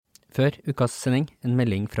Før ukas sending, en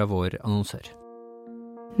melding fra vår annonsør.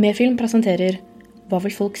 Medfilm presenterer Hva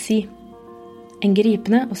vil folk si? En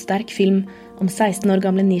gripende og sterk film om 16 år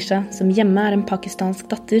gamle Nisha som hjemme en pakistansk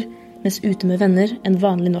datter, mens ute med venner en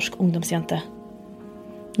vanlig norsk ungdomsjente.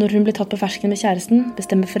 Når hun blir tatt på fersken med kjæresten,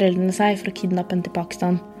 bestemmer foreldrene seg for å kidnappe henne til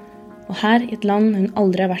Pakistan. Og her, i et land hun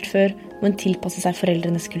aldri har vært før, må hun tilpasse seg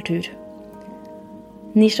foreldrenes kultur.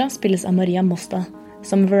 Nisha spilles av Maria Mosta,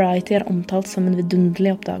 som Variety har omtalt som en vidunderlig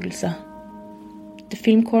oppdagelse. The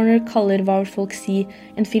Film Corner kaller Hva vil folk si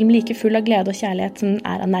en film like full av glede og kjærlighet som den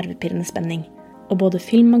av nervepirrende spenning. Og både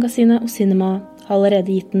Filmmagasinet og Cinema har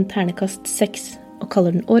allerede gitt den ternekast 6 og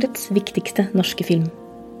kaller den årets viktigste norske film.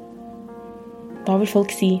 Hva vil folk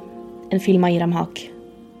si? En film av Iram Haq.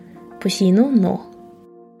 På kino nå.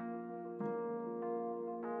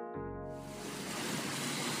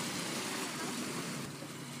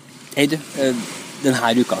 Hei du,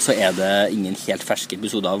 denne uka så det ingen helt fersk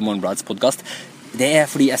episode av Morgenbladets podcast. Det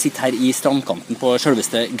fordi jeg sitter her i strandkanten på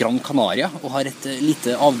selveste Gran Canaria og har et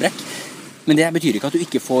lite avbrekk. Men det betyr ikke at du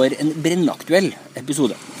ikke får en brennaktuell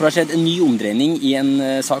episode. For det har skjedd en ny omdreining i en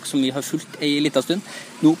sak som vi har fulgt en liten stund.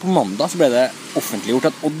 Nå på mandag så ble det offentliggjort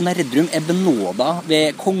at Odd Nerdrum benådet ved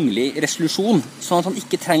kongelig resolusjon, sånn at han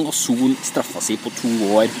ikke trenger å sone straffa si på 2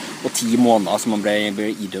 år og 10 måneder som han ble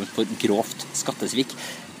idømt for grovt skattesvik.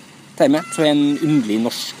 Dermed så en underlig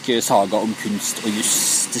norsk saga om kunst og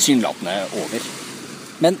juss tilsynelatende over.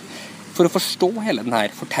 Men for å forstå hele denne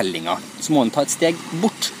fortellingen så må en ta et steg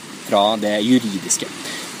bort fra det juridiske.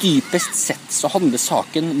 Dypest sett så handler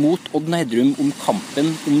saken mot Odd Nerdrum om kampen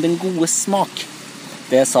om den gode smak.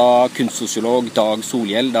 Det sa kunstsosiolog Dag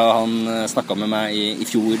Solhjell da han snakket med meg i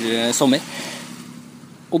fjor sommer.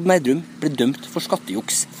 Odd Nerdrum ble dømt for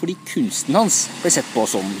skattejuks fordi kunsten hans ble sett på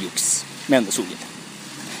som juks, mener Solhjell.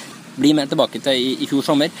 Bli med tilbake til i fjor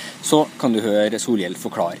sommer, så kan du høre Solhjell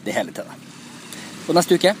forklare det hele til deg. Og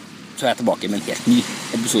neste uke så jeg tilbake med en helt ny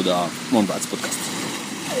episode av Morgenbladets podcast.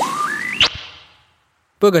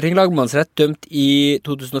 Borgarting lagmannsrett dømt i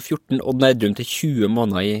 2014 Odd Nerdrum til 20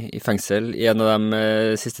 måneder i fengsel i en av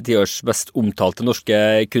de siste 10 års best omtalte norske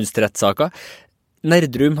kunstrettssaker.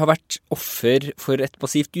 Nerdrum har vært offer for et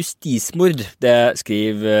massivt justismord. Det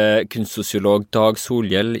skriver kunstsosiolog Dag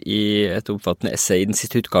Solhjell i et omfattende essay i den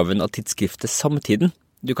siste utgaven av tidsskriftet Samtiden.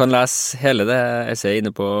 Du kan lese hele det essayet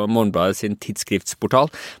inne på Morgenbladet sin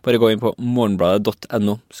tidsskriftsportal. Bare gå inn på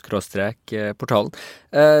morgenbladet.no/portalen.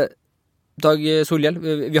 Dag Solhjell,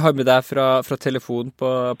 vi har med deg fra telefonen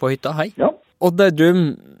på hytta. Hei. Ja. Odd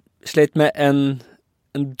Nerdrum sleit med en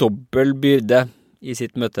dobbel byrde i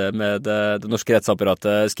sitt møte med det norske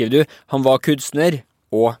rettsapparatet, skriver du. Han var kunstner,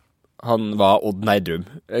 og han var Odd Nerdrum.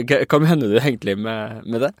 Hva mener du egentlig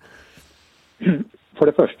med det? For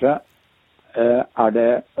det første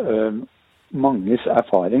det manges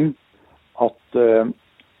erfaring at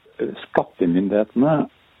skattemyndighetene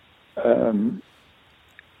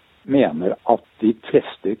mener at de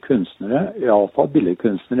fleste kunstnere, i alle fall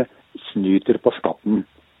billedkunstnere, snyter på skatten.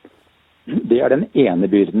 Det den ene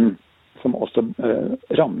byrden som også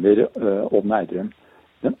rammer Odd Nerdrum.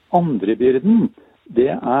 Den andre byrden,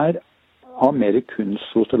 det av mer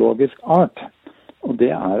kunstsosiologisk art. Og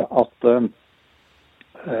det at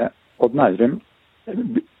Odd Nerdrum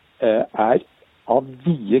av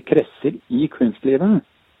vide kretser i kunstlivet.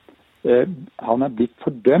 Han blitt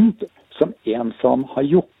fordømt som en som har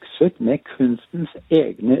jukset med kunstens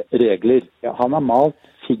egne regler. Ja, han har malt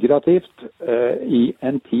figurativt i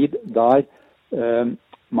en tid der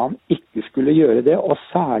man ikke skulle gjøre det, og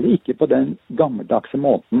særlig ikke på den gammeldagse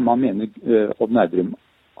måten man mener Odd Nerdrum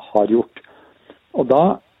har gjort. Og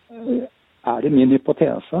da det min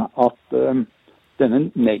hypotese at denne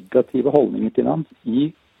negative holdningen til ham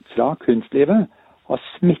fra kunstlivet har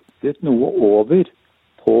smittet noe over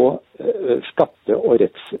på skatte- og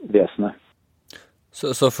rettsvesenet.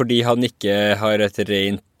 Så fordi han ikke har et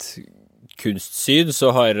rent kunstsyn, så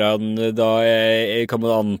har han da, kan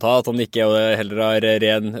man anta at han ikke heller har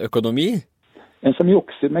ren økonomi? En som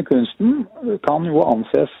jukser med kunsten kan jo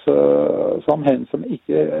anses som en som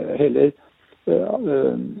ikke heller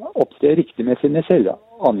opptrer riktig med sine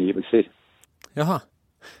selvangivelser. Jaha.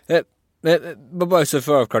 Bare så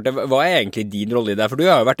for å avklare det, hva egentlig din rolle i det? For du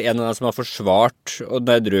har jo vært en av dem som har forsvart Odd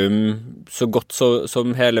Nerdrum så godt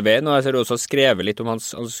som hele veien, og jeg ser du også har skrevet litt om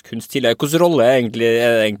hans kunst tidligere. Hvilken rolle det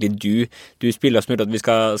egentlig du spiller, som gjør at vi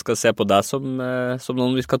skal se på deg som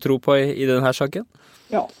noen vi skal tro på i denne saken?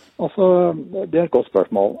 Ja, altså, det et godt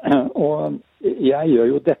spørsmål. Og jeg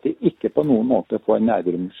gjør jo dette ikke på noen måte for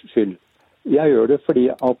Nerdrums skyld. Jeg gjør det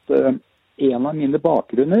fordi at en av mine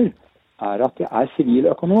bakgrunner at jeg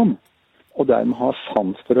siviløkonom, og dermed har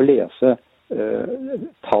sans for å lese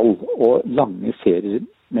tall og lange serier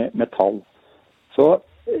med tall. Så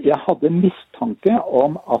jeg hadde mistanke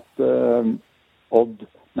om at Odd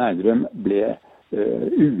Nerdrum ble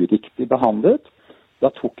uriktig behandlet. Da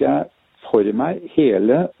tok jeg for meg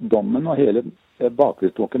hele dommen og hele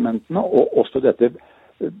bakgrunnsdokumentene, og også dette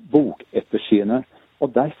bokettersynet.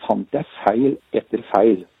 Og der fant jeg feil etter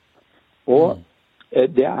feil. Og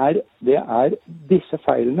det er disse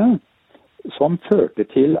feilene som førte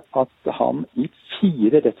til at han i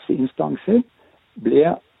 4 rettsinstanser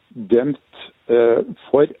ble dømt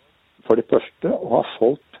for det første å ha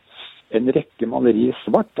solgt en rekke malerier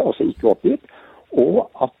svart, altså ikke oppgitt, og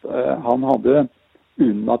at han hadde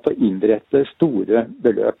unnlatt å innberette store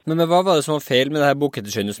beløp. Men hva var det som var feil med det her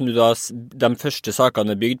bokettersynet som du da, de første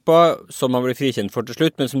sakene bygd på, som han ble frikjent for til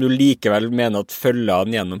slutt, men som du likevel mener at følger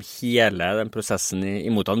han gjennom hele den prosessen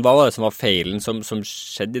imot han? Hva var det som var feilen som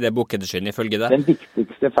skjedde i det bokettersynet ifølge deg? Den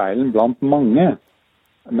viktigste feilen blant mange,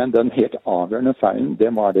 men den helt avgjørende feilen,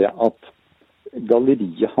 det var det at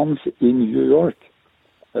galleriet hans i New York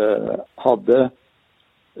hadde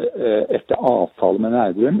etter avtale med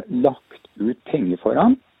Nerdrum lagt ut penger for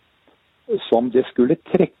ham som det skulle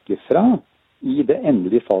trekke fra i det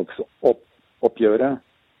endelige salgsoppgjøret.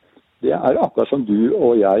 Det er akkurat som du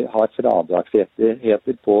og jeg har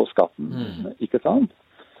fradragsrettigheter på skatten, ikke sant?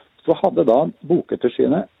 Så hadde da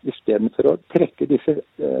bokettersynet, i stedet for å trekke disse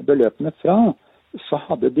beløpene fra, så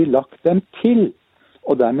hadde de lagt dem til.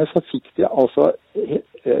 Og dermed så fikk de altså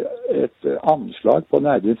et anslag på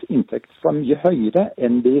Nerdrums inntekt som mye høyere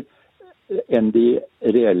enn de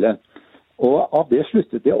reelle. Og av det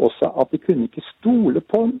sluttet de også at de kunne ikke stole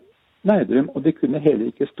på Nerdrum, og de kunne heller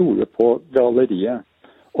ikke stole på galleriet.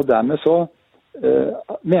 Og dermed så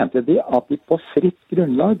mente de at de på fritt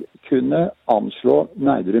grunnlag kunne anslå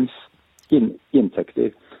Nerdrums inntekter.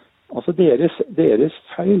 Altså deres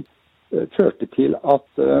feil førte til at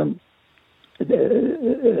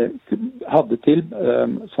hadde til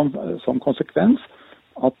som konsekvens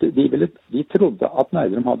at de trodde at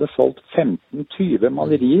Nerdrum hadde solgt 15-20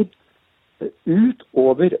 malerier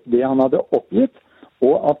utover det han hadde oppgitt,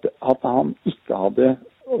 og at han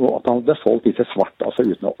hadde solgt disse svart, altså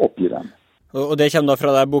uten å oppgi dem. Og det kommer da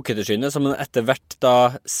fra det bokettersynet som man etter hvert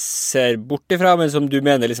da ser bort ifra, men som du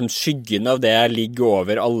mener liksom skyggen av det ligger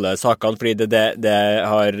over alle sakene, fordi det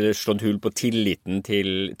har slått hull på tilliten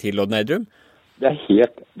til Odd Nerdrum? Det er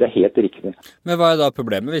helt riktig. Men hva er da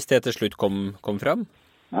problemet hvis det til slutt kom fram?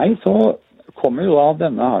 Nei, så kommer jo da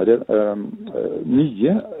denne her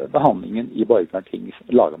nye behandlingen i Borgar Tings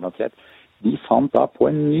lagmannsrett. De fant da på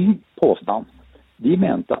en ny påstand. De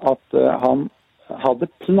mente at han hadde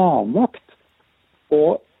planlagt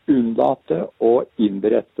å unnlate å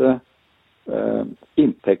innberette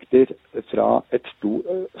inntekter fra et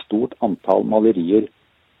stort antall malerier.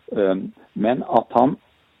 Men at han,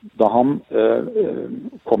 da han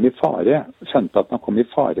kom i fare, skjønte at han kom i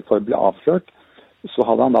fare for å bli avslørt, så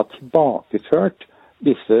hadde han da tilbakeført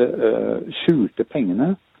disse skjulte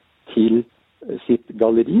pengene til sitt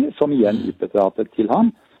galleri, som igjen utbetalte til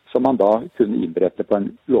ham, som han da kunne innberette på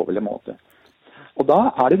en lovlig måte. Og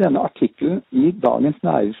da er det denne artikkelen i Dagens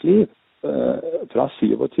Næringsliv fra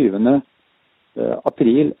 27.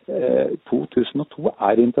 april 2002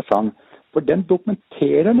 er interessant, for den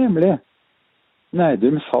dokumenterer nemlig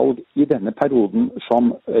Nerdrums salg i denne perioden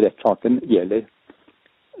som rettssaken gjelder.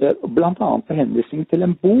 Blant annet på henvisning til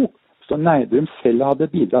en bok som Nerdrum selv hadde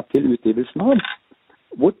bidratt til utgivelsen av,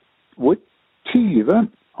 hvor 20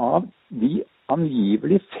 av de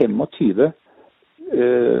angivelig 25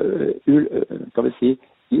 skal vi si,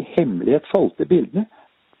 i hemmelighet solgte bildene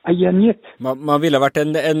er gjengitt. Man ville vært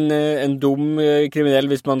en dum kriminell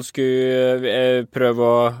hvis man skulle prøve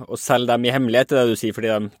å selge dem i hemmelighet, det du sier, fordi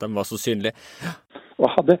de var så synlige. Og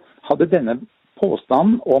hadde denne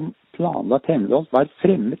påstanden om planlagt hemmelighold vært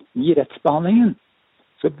fremmet i rettsbehandlingen,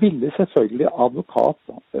 så ville selvfølgelig advokat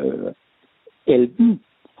Elden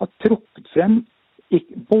ha trukket frem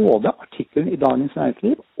både artikkelen i Dagens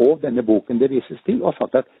Næringsliv og denne boken det vises til, og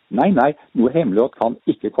sagt at nei, noe hemmelighold kan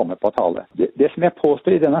ikke komme på tale. Det som jeg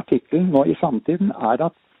påstår i denne artikkelen nå i samtiden, er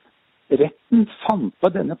at retten fant på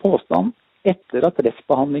denne påstanden etter at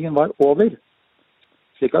rettsbehandlingen var over,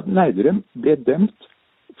 slik at Nerdrum ble dømt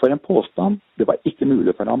for en påstand det var ikke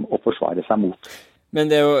mulig for ham å forsvare seg mot. Men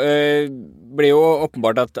det blir jo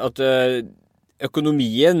åpenbart at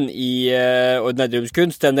økonomien i Odd Nerdrums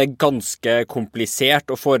kunst, den er ganske komplisert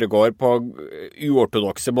og foregår på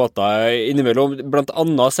uortodokse måter innimellom. Blant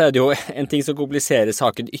annet så er det jo en ting som kompliserer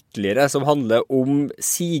saken ytterligere, som handler om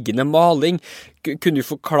sigende maling. Kunne du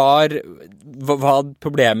forklare hva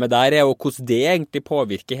problemet der er, og hvordan det egentlig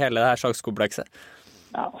påvirker hele det her sakskomplekset?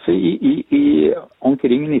 Ja, altså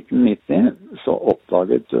omkring 1990 så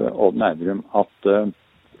oppdaget Odd Nerdrum at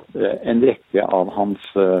en rekke av hans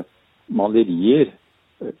malerier,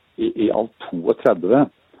 i alt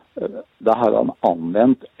 32, da har han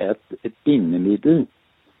anvendt et bindemiddel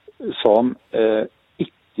som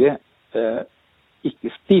ikke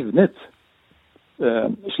stivnet,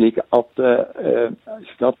 slik at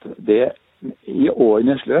det i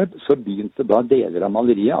årenes løp så begynte da deler av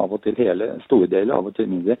maleriet, av og til hele store deler, av og til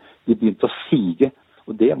mindre, de begynte å sige,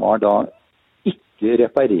 og det var da ikke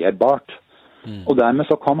reparerbart. Og dermed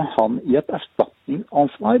så kom han i et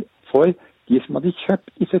erstatningsansvar for de som hadde kjøpt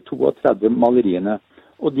disse 32 maleriene,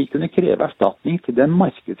 og de kunne kreve erstatning til den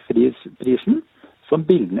markedsprisen som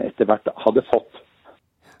bildene etter hvert hadde fått.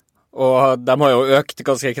 Og de har jo økt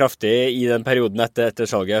ganske kraftig i den perioden etter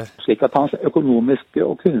salget. Slik at hans økonomiske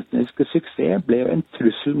og kunstneriske suksess ble en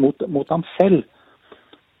trussel mot ham selv.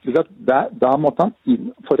 Slik at da måtte han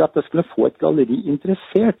inn, for at det skulle få et galleri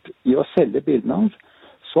interessert i å selge bildene hans,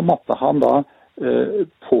 så måtte han da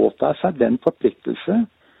påta seg den forpliktelse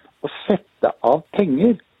å sette av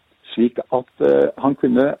penger, slik at han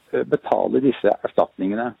kunne betale disse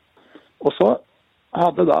erstatningene. Og så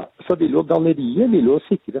ville jo galleriet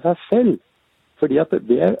sikre seg selv, fordi at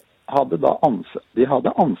de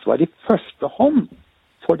hadde ansvar i første hånd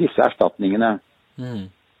for disse erstatningene.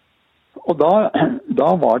 Og da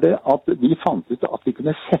var det at de fant ut at de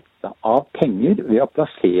kunne sette av penger ved å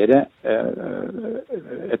plassere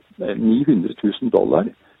 $900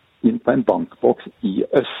 000 inn på en bankboks i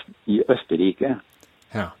Østerrike.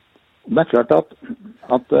 Ja. Det er klart at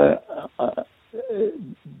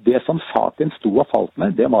det som saken sto og falt med,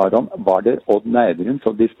 det var det Odd Nerdrum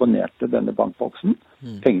som disponerte denne bankboksen,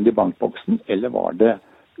 pengene i bankboksen, eller var det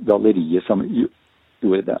galleriet som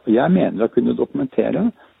gjorde det. Og jeg mener å kunne dokumentere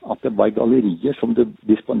at det var gallerier som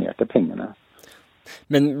disponerte pengene.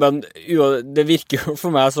 Men det virker jo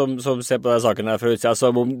for meg som ser på denne saken her fra utsida,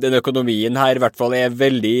 som om den økonomien her i hvert fall er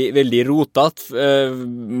veldig, veldig rotet.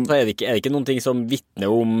 Så er det ikke noen ting som vitner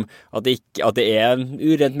om at det er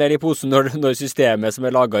urent mel i posen når systemet som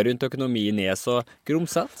er laget rundt økonomien er så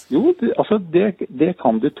grumsett? Jo, det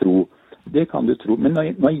kan du tro. Det kan du tro. Men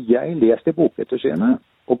når jeg leser bokettersynet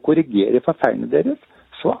og korrigerer for feilene deres,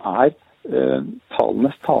 så er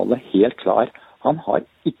tallenes tale helt klar. Han har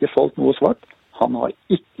ikke solgt noe svart. Han har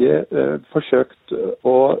ikke forsøkt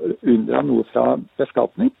å unndra noe fra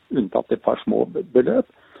beskatning, unntatt et par små beløp.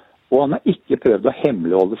 Og han har ikke prøvd å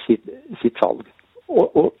hemmeligholde sitt salg.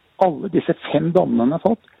 Og alle disse 5 dommene han har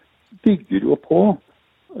fått, bygger jo på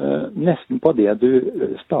nesten på det du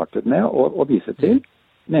startet med å vise til,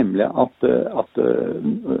 nemlig at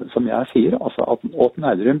som jeg sier, altså at Odd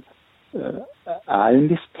Nerdrum er en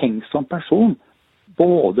mistenksom person,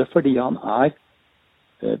 både fordi han er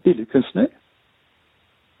billedkunstner,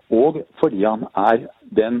 og fordi han er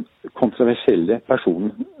den kontroversielle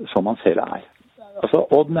personen som han selv er. Altså,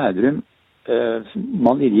 Odd Nerdrum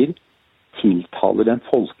malerier tiltaler den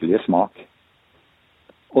folkelige smak.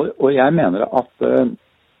 Og jeg mener at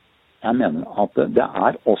det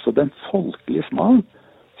er også den folkelige smak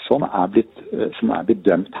som er blitt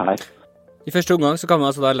dømt her. I første omgang så kan man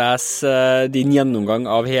altså da lese din gjennomgang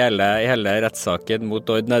av hele rettssaken mot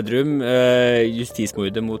Odd Nerdrum,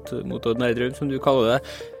 justismordet mot Odd Nerdrum, som du kaller det.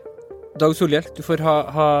 Dag Solhjell, du får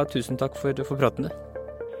ha tusen takk for praten.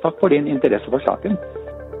 Takk for din interesse for saken.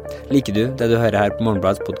 Liker du det du hører her på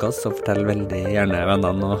Morgenbladets podcast, så fortell veldig gjerne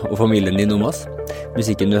vennene og familien din om oss.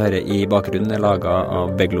 Musikken du hører i bakgrunnen er laget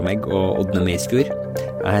av Beglomeg og Ådne Meisfjord.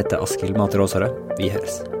 Jeg heter Askild Matre Åsare. Vi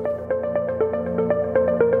høres.